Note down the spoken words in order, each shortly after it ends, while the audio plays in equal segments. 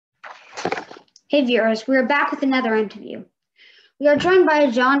Hey viewers, we are back with another interview. We are joined by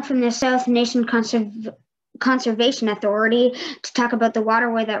John from the South Nation Conservation Authority to talk about the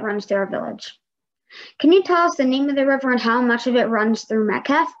waterway that runs through our village. Can you tell us the name of the river and how much of it runs through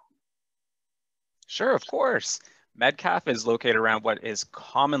Metcalfe? Sure, of course. Metcalfe is located around what is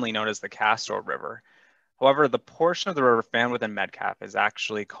commonly known as the Castor River. However, the portion of the river found within Metcalfe is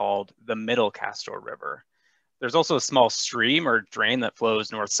actually called the Middle Castor River. There's also a small stream or drain that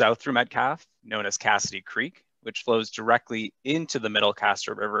flows north-south through Metcalfe, known as Cassidy Creek, which flows directly into the Middle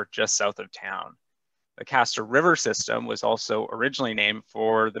Castor River just south of town. The Castor River system was also originally named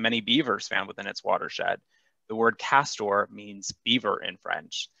for the many beavers found within its watershed. The word castor means beaver in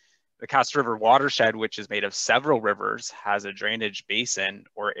French. The Castor River watershed, which is made of several rivers, has a drainage basin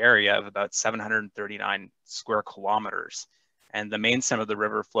or area of about 739 square kilometers, and the main stem of the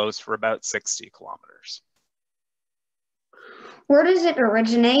river flows for about 60 kilometers. Where does it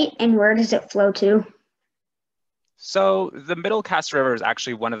originate and where does it flow to? So the Middle Castor River is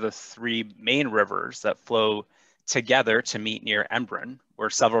actually one of the three main rivers that flow together to meet near Embrun, where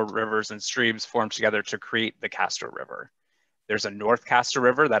several rivers and streams form together to create the Castor River. There's a North Castor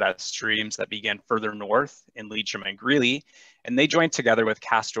River that has streams that begin further north in Leitrim and Greeley, and they join together with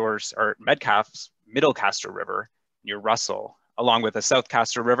Metcalfe's Middle Castor River near Russell, along with a South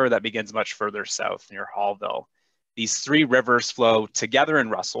Castor River that begins much further south near Hallville. These three rivers flow together in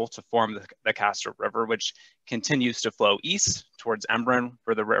Russell to form the Castor River, which continues to flow east towards Embrun,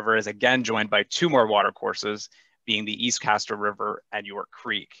 where the river is again joined by two more watercourses, being the East Castor River and York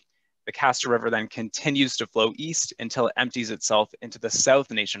Creek. The Castor River then continues to flow east until it empties itself into the South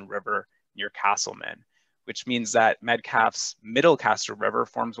Nation River near Castleman, which means that Metcalfe's Middle Castor River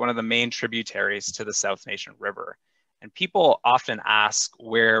forms one of the main tributaries to the South Nation River. And people often ask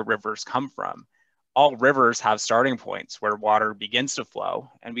where rivers come from. All rivers have starting points where water begins to flow,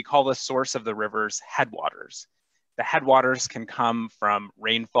 and we call the source of the rivers headwaters. The headwaters can come from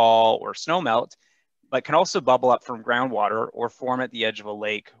rainfall or snowmelt, but can also bubble up from groundwater or form at the edge of a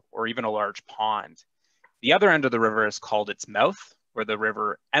lake or even a large pond. The other end of the river is called its mouth, where the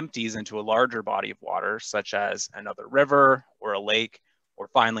river empties into a larger body of water, such as another river or a lake, or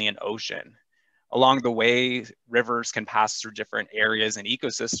finally an ocean. Along the way, rivers can pass through different areas and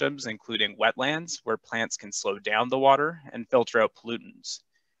ecosystems, including wetlands, where plants can slow down the water and filter out pollutants.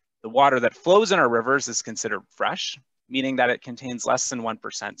 The water that flows in our rivers is considered fresh, meaning that it contains less than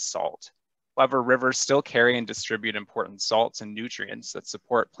 1% salt. However, rivers still carry and distribute important salts and nutrients that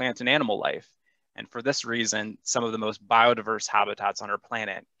support plant and animal life. And for this reason, some of the most biodiverse habitats on our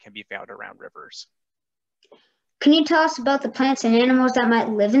planet can be found around rivers. Can you tell us about the plants and animals that might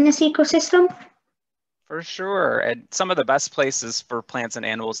live in this ecosystem? For sure. And some of the best places for plants and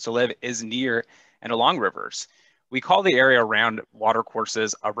animals to live is near and along rivers. We call the area around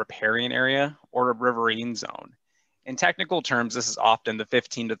watercourses a riparian area or a riverine zone. In technical terms, this is often the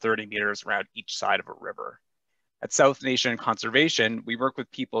 15 to 30 meters around each side of a river. At South Nation Conservation, we work with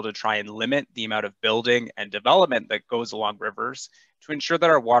people to try and limit the amount of building and development that goes along rivers to ensure that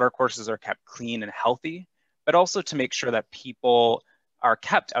our watercourses are kept clean and healthy, but also to make sure that people are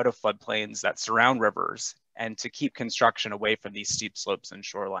kept out of floodplains that surround rivers and to keep construction away from these steep slopes and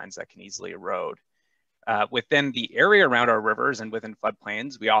shorelines that can easily erode. Within the area around our rivers and within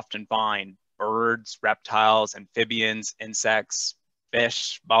floodplains, we often find birds, reptiles, amphibians, insects,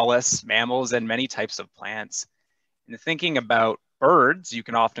 fish, mollusks, mammals, and many types of plants. In thinking about birds, you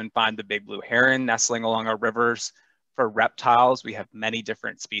can often find the big blue heron nestling along our rivers. For reptiles, we have many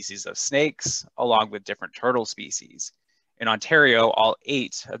different species of snakes, along with different turtle species. In Ontario, all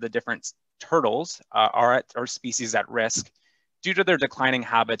 8 of the different turtles are species at risk due to their declining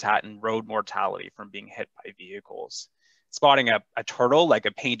habitat and road mortality from being hit by vehicles. Spotting a turtle, like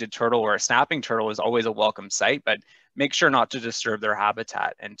a painted turtle or a snapping turtle, is always a welcome sight, but make sure not to disturb their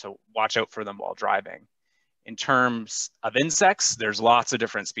habitat and to watch out for them while driving. In terms of insects, there's lots of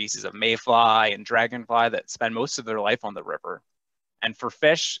different species of mayfly and dragonfly that spend most of their life on the river. And for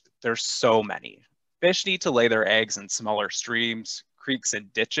fish, there's so many. Fish need to lay their eggs in smaller streams, creeks,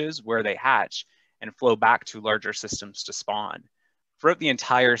 and ditches where they hatch and flow back to larger systems to spawn. Throughout the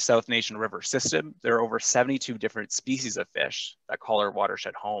entire South Nation River system, there are over 72 different species of fish that call our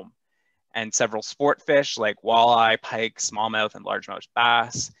watershed home. And several sport fish like walleye, pike, smallmouth, and largemouth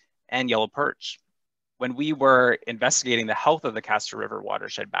bass, and yellow perch. When we were investigating the health of the Castor River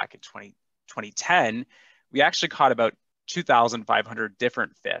watershed back in 2010, we actually caught about 2,500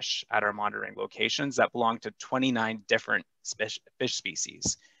 different fish at our monitoring locations that belong to 29 different fish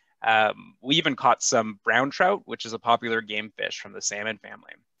species. We even caught some brown trout, which is a popular game fish from the salmon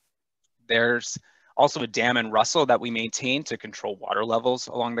family. There's also a dam in Russell that we maintain to control water levels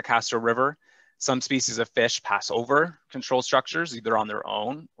along the Castor River. Some species of fish pass over control structures, either on their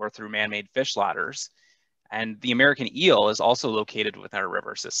own or through man-made fish ladders. And the American eel is also located within our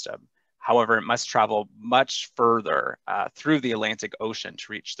river system. However, it must travel much further through the Atlantic Ocean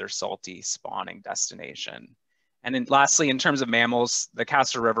to reach their salty spawning destination. And lastly, in terms of mammals, the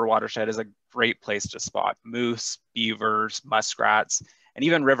Castor River watershed is a great place to spot moose, beavers, muskrats, and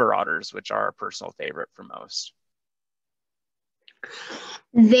even river otters, which are a personal favorite for most.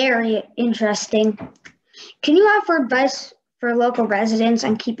 Very interesting. Can you offer advice for local residents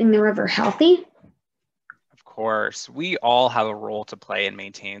on keeping the river healthy? Of course, we all have a role to play in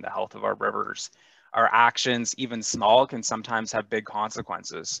maintaining the health of our rivers. Our actions, even small, can sometimes have big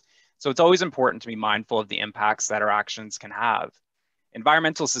consequences. So it's always important to be mindful of the impacts that our actions can have.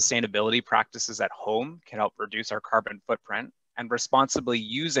 Environmental sustainability practices at home can help reduce our carbon footprint, and responsibly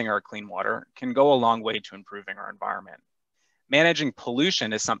using our clean water can go a long way to improving our environment. Managing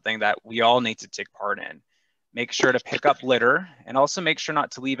pollution is something that we all need to take part in. Make sure to pick up litter and also make sure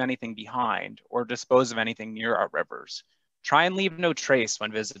not to leave anything behind or dispose of anything near our rivers. Try and leave no trace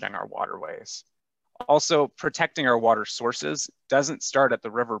when visiting our waterways. Also, protecting our water sources doesn't start at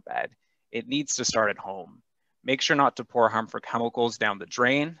the riverbed. It needs to start at home. Make sure not to pour harmful chemicals down the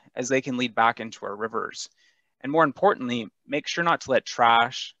drain, as they can lead back into our rivers. And more importantly, make sure not to let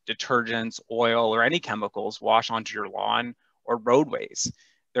trash, detergents, oil, or any chemicals wash onto your lawn or roadways.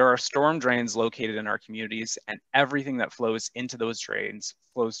 There are storm drains located in our communities, and everything that flows into those drains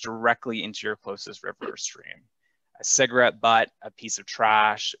flows directly into your closest river or stream. A cigarette butt, a piece of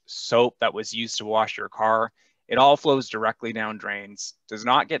trash, soap that was used to wash your car, it all flows directly down drains, does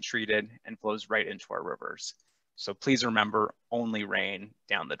not get treated, and flows right into our rivers. So please remember, only rain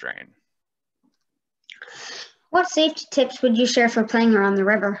down the drain. What safety tips would you share for playing around the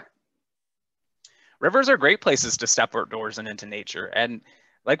river? Rivers are great places to step outdoors and into nature. And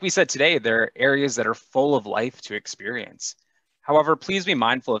like we said today, they're areas that are full of life to experience. However, please be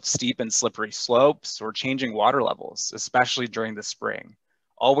mindful of steep and slippery slopes or changing water levels, especially during the spring.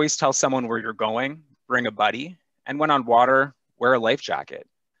 Always tell someone where you're going, bring a buddy, and when on water, wear a life jacket.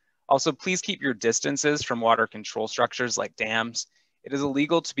 Also, please keep your distances from water control structures like dams. It is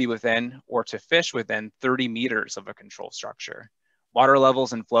illegal to be within or to fish within 30 meters of a control structure. Water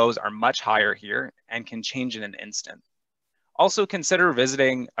levels and flows are much higher here and can change in an instant. Also consider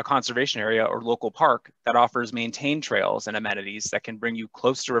visiting a conservation area or local park that offers maintained trails and amenities that can bring you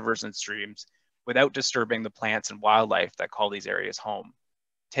close to rivers and streams without disturbing the plants and wildlife that call these areas home.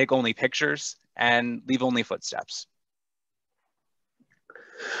 Take only pictures and leave only footsteps.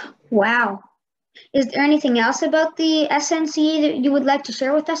 Wow. Is there anything else about the SNC that you would like to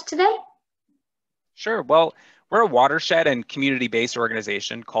share with us today? Sure. Well, we're a watershed and community-based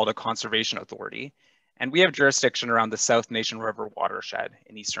organization called a conservation authority, and we have jurisdiction around the South Nation River watershed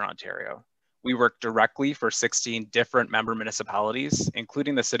in Eastern Ontario. We work directly for 16 different member municipalities,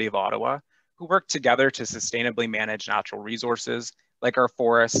 including the City of Ottawa, who work together to sustainably manage natural resources like our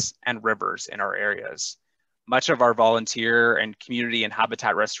forests and rivers in our areas. Much of our volunteer and community and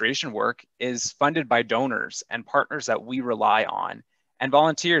habitat restoration work is funded by donors and partners that we rely on, and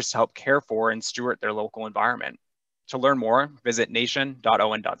volunteers to help care for and steward their local environment. To learn more, visit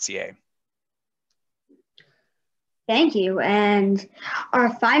nation.on.ca. Thank you. And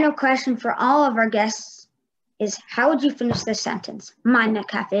our final question for all of our guests is, how would you finish this sentence? My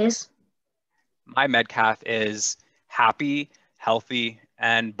Metcalf is? My Metcalf is happy, healthy,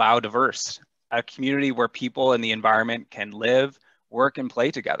 and biodiverse. A community where people and the environment can live, work, and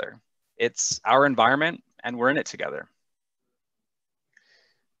play together. It's our environment, and we're in it together.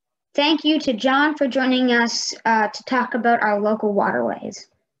 Thank you to John for joining us to talk about our local waterways.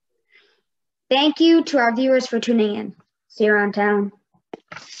 Thank you to our viewers for tuning in. See you around town.